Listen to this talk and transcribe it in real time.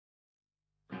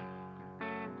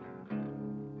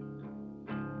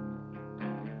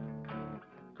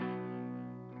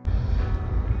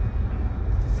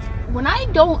when I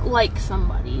don't like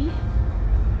somebody,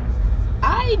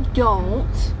 I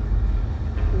don't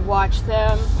watch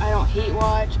them. I don't hate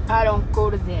watch. I don't go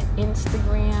to their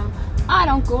Instagram. I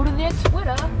don't go to their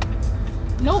Twitter.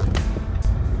 Nope.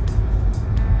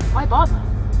 Why bother?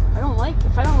 If I don't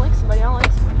like somebody, I don't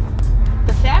like somebody.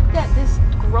 The fact that this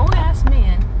grown-ass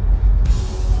man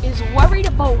is worried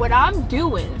about what I'm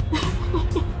doing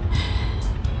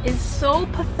is so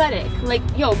pathetic. Like,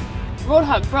 yo,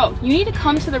 Roadhog, bro, you need to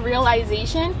come to the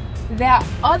realization that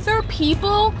other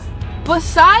people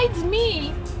besides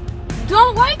me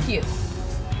don't like you.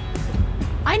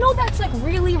 I know that's like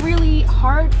really, really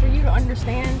hard for you to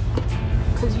understand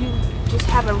because you just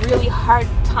have a really hard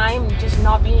time just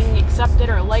not being accepted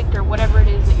or liked or whatever it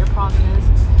is that your problem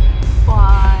is.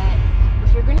 But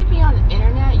if you're going to be on the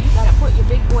internet, you gotta put your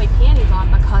big boy panties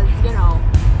on because, you know,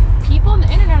 people on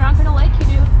the internet aren't going to like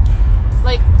you, dude.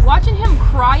 Like, watching him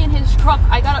cry in his truck,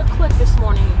 I got a clip this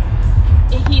morning,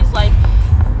 and he's like,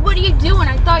 what are you doing?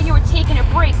 I thought you were taking a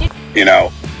break. You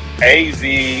know, AZ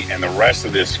and the rest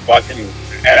of this fucking,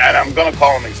 and I'm going to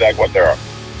call them exactly what they are,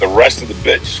 the rest of the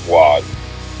bitch squad.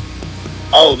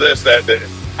 Oh, this, that.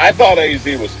 I thought AZ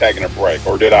was taking a break,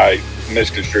 or did I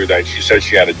misconstrue that? She said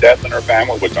she had a death in her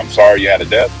family, which I'm sorry you had a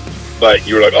death, but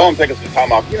you were like, oh, I'm taking some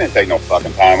time off. You didn't take no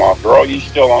fucking time off, girl. You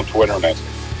still on Twitter and that's,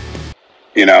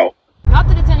 you know. Not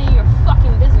that it's any of your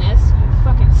fucking business, you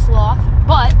fucking sloth,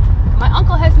 but my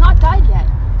uncle has not died yet,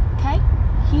 okay?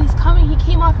 He's coming, he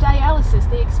came off dialysis.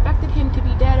 They expected him to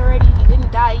be dead already. He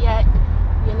didn't die yet,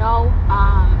 you know?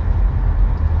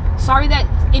 Sorry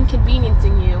that's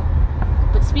inconveniencing you,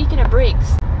 but speaking of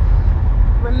breaks,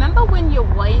 remember when your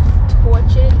wife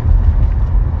tortured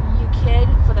you kid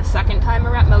for the second time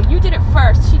around? No, you did it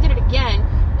first, she did it again,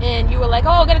 and you were like,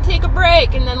 oh, I gotta take a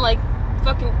break, and then like,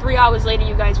 fucking 3 hours later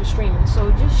you guys were streaming. So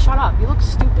just shut up. You look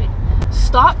stupid.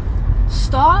 Stop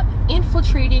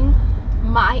infiltrating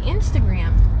my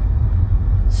Instagram.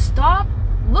 Stop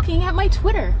looking at my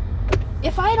Twitter.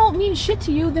 If I don't mean shit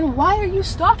to you, then why are you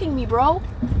stalking me, bro?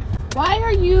 Why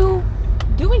are you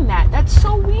doing that? That's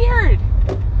so weird.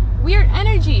 Weird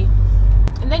energy.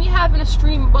 And then you having a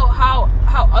stream about how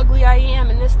ugly I am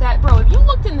and this, that. Bro, if you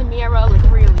looked in the mirror,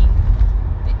 like really,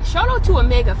 shout out to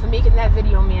Omega for making that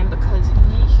video, man, because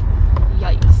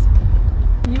yikes.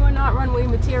 You are not runway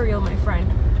material, my friend.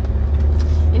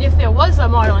 And if there was a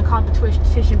modeling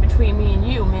competition between me and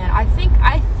you, man, I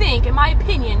think, in my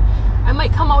opinion, I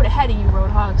might come out ahead of you,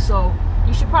 Roadhog, so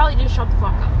you should probably just shut the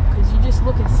fuck up, because you're just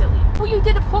looking silly. Well, you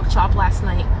did a pork chop last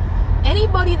night.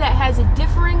 Anybody that has a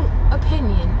differing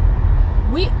opinion,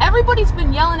 everybody's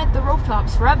been yelling at the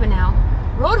rooftops forever now.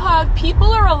 Roadhog, people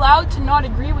are allowed to not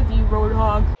agree with you,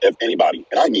 Roadhog. If anybody,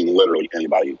 and I mean literally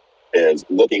anybody, is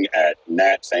looking at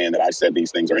Nat saying that I said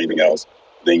these things or anything else,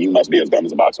 then you must be as dumb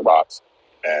as a box of rocks.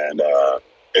 And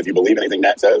if you believe anything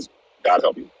Nat says, God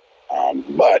help you.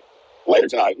 But later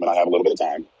tonight, when I have a little bit of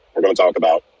time, we're going to talk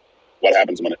about what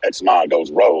happens when an ex-mod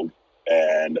goes rogue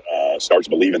and starts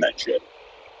believing that shit.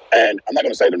 And I'm not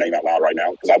going to say their name out loud right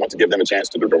now because I want to give them a chance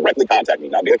to directly contact me,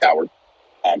 not be a coward.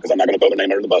 Because I'm not going to throw their name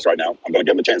under the bus right now. I'm going to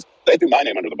give them a chance. They threw my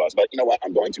name under the bus, but you know what?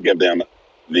 I'm going to give them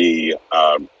the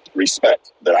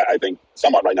respect that I think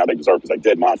somewhat right now they deserve because they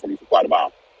did mod for me for quite a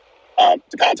while,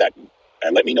 to contact me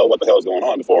and let me know what the hell is going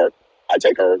on before I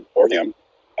take her or him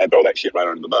and throw that shit right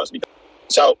under the bus.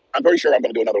 So I'm pretty sure I'm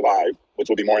going to do another live, which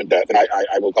will be more in depth, and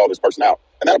I will call this person out,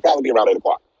 and that'll probably be around 8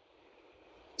 o'clock.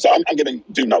 So I'm giving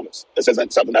due notice. This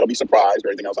isn't something that'll be surprised or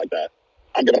anything else like that.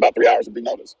 I'm giving about 3 hours of due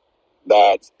notice.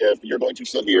 That if you're going to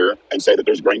sit here and say that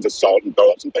there's grains of salt and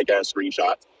throw up some fake-ass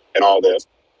screenshots and all this,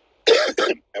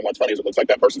 and what's funny is it looks like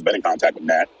that person's been in contact with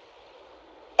Nat,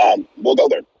 we'll go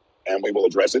there, and we will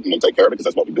address it, and we'll take care of it, because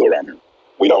that's what we do around here.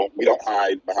 We don't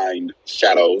hide behind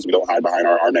shadows. We don't hide behind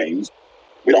our names.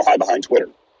 We don't hide behind Twitter.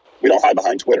 We don't hide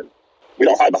behind Twitter. We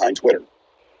don't hide behind Twitter.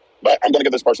 But I'm going to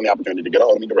give this person the opportunity to get a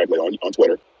hold of me directly on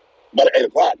Twitter. But at 8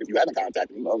 o'clock, if you haven't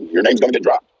contacted me, well, your name's going to get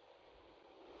dropped.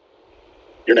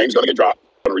 Your name's going to get dropped.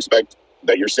 I'm going to respect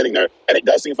that you're sitting there. And it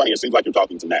does seem funny. It seems like you're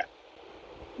talking to Nat.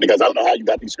 Because I don't know how you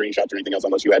got these screenshots or anything else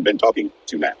unless you had been talking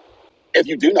to Nat. If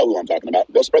you do know who I'm talking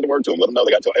about, go spread the word to them. Let them know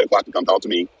they got till 8 o'clock to come talk to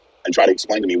me and try to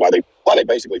explain to me why they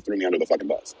basically threw me under the fucking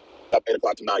bus. Up 8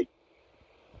 o'clock tonight,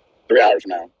 3 hours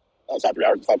from now. Oh, it's not 3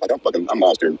 hours. It's 5 o'clock. I'm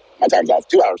lost here. My time's off.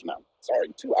 2 hours from now.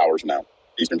 Sorry, 2 hours from now,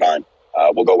 Eastern time.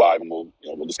 We'll go live and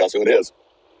we'll discuss who it is.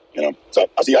 So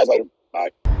I'll see you guys later.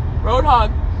 Bye.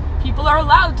 Roadhog, people are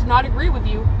allowed to not agree with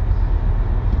you.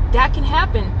 That can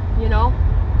happen,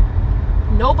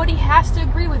 Nobody has to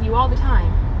agree with you all the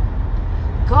time.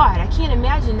 God, I can't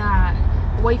imagine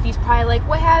wifey's probably like,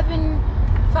 we're having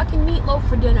fucking meatloaf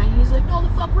for dinner. He's like, no, the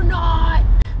fuck we're not.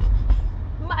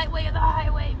 my way or the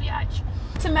highway, bitch.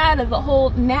 What's the matter? The whole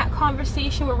Nat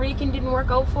conversation with Reagan didn't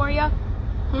work out for you?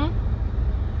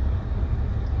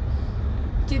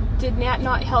 Did Nat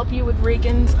not help you with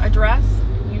Reagan's address?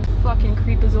 You fucking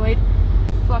creepazoid.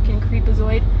 Fucking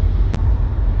creepazoid.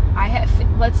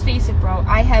 Let's face it, bro.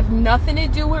 I have nothing to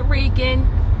do with Reagan.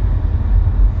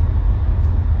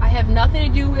 I have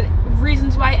nothing to do with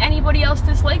reasons why anybody else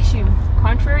dislikes you.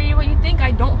 Contrary to what you think,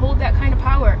 I don't hold that kind of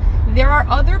power. There are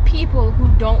other people who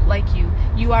don't like you.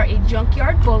 You are a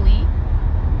junkyard bully.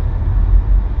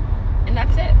 And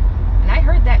that's it. And I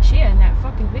heard that shit in that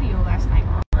fucking video last night.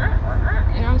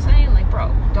 You know what I'm saying? Like,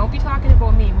 bro, don't be talking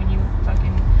about me when you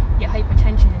fucking get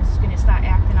hypertension is gonna start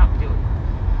acting up, dude.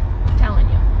 I'm telling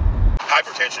you.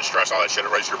 Hypertension, stress, all that shit,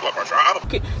 it raises your blood pressure.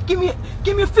 Okay, give me a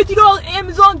 $50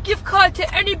 Amazon gift card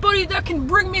to anybody that can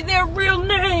bring me their real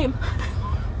name.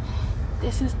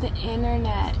 This is the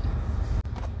internet.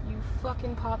 You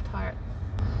fucking Pop-Tart.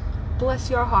 Bless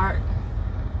your heart.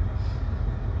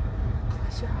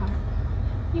 Bless your heart.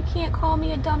 You can't call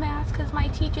me a dumbass because my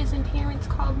teachers and parents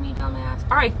called me dumbass.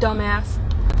 Alright, dumbass.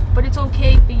 But it's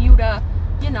okay for you to,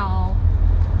 you know,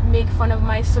 make fun of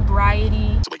my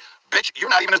sobriety. Bitch, you're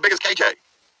not even as big as KJ. And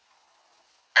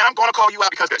I'm going to call you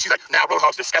out because she's like, now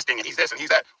Roadhog's disgusting and he's this and he's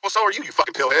that. Well, so are you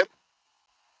fucking pillhead.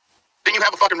 Didn't you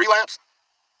have a fucking relapse?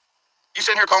 You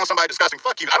sitting here calling somebody disgusting.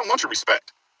 Fuck you. I don't want your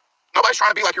respect. Nobody's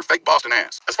trying to be like your fake Boston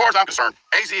ass. As far as I'm concerned,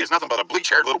 AZ is nothing but a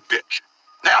bleach-haired little bitch.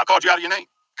 Now I called you out of your name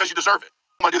because you deserve it.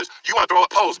 You want to do this? You want to throw up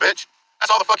pose, bitch.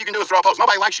 That's all the fuck you can do is throw up pose.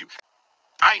 Nobody likes you.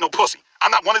 I ain't no pussy. I'm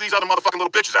not one of these other motherfucking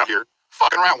little bitches out here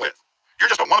fucking around with. You're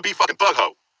just a wannabe fucking thug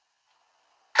hoe.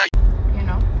 You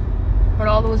know, but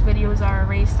all those videos are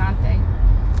erased, aren't they?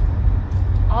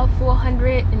 All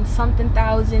 400 and something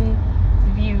thousand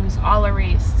views, all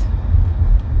erased.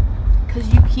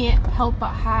 Because you can't help but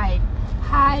hide.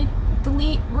 Hide,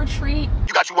 delete, retreat.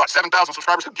 You got, 7,000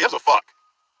 subscribers? Who gives a fuck?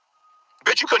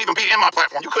 Bitch, you couldn't even be in my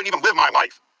platform. You couldn't even live my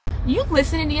life. You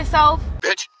listening to yourself?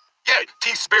 Bitch. Yeah,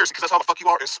 T-spiracy, because that's all the fuck you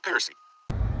are, is spiracy.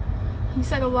 He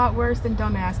said a lot worse than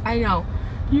dumbass. I know.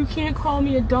 You can't call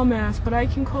me a dumbass, but I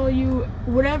can call you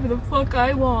whatever the fuck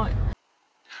I want.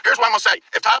 Here's what I'm gonna say.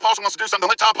 If Todd Paulson wants to do something,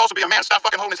 let Todd Paulson be a man. Stop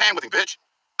fucking holding his hand with him, bitch.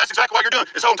 That's exactly what you're doing.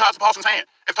 Is holding Todd Paulson's hand.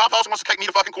 If Todd Paulson wants to take me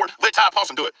to fucking court, let Todd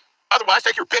Paulson do it. Otherwise,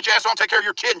 take your bitch ass on, take care of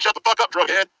your kid, and shut the fuck up,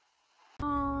 drughead.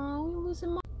 Oh, you're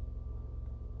losing my...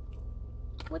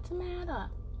 What's the matter?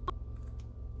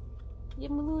 You're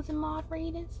losing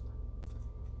moderators?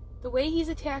 The way he's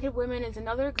attacking women is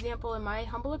another example, in my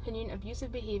humble opinion, of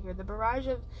abusive behavior. The barrage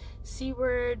of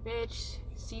C-word, bitch,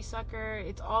 C-sucker,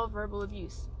 it's all verbal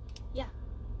abuse. Yeah.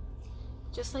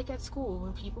 Just like at school,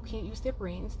 when people can't use their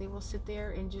brains, they will sit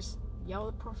there and just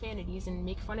yell profanities and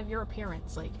make fun of your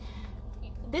appearance. Like,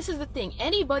 this is the thing.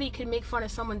 Anybody can make fun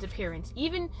of someone's appearance.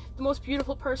 Even the most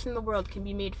beautiful person in the world can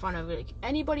be made fun of. Like,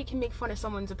 anybody can make fun of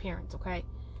someone's appearance, okay?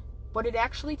 But it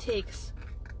actually takes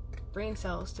brain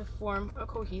cells to form a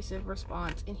cohesive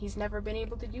response, and he's never been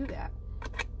able to do that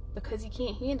because he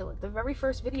can't handle it. The very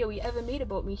first video he ever made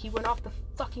about me, he went off the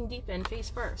fucking deep end face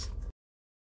first.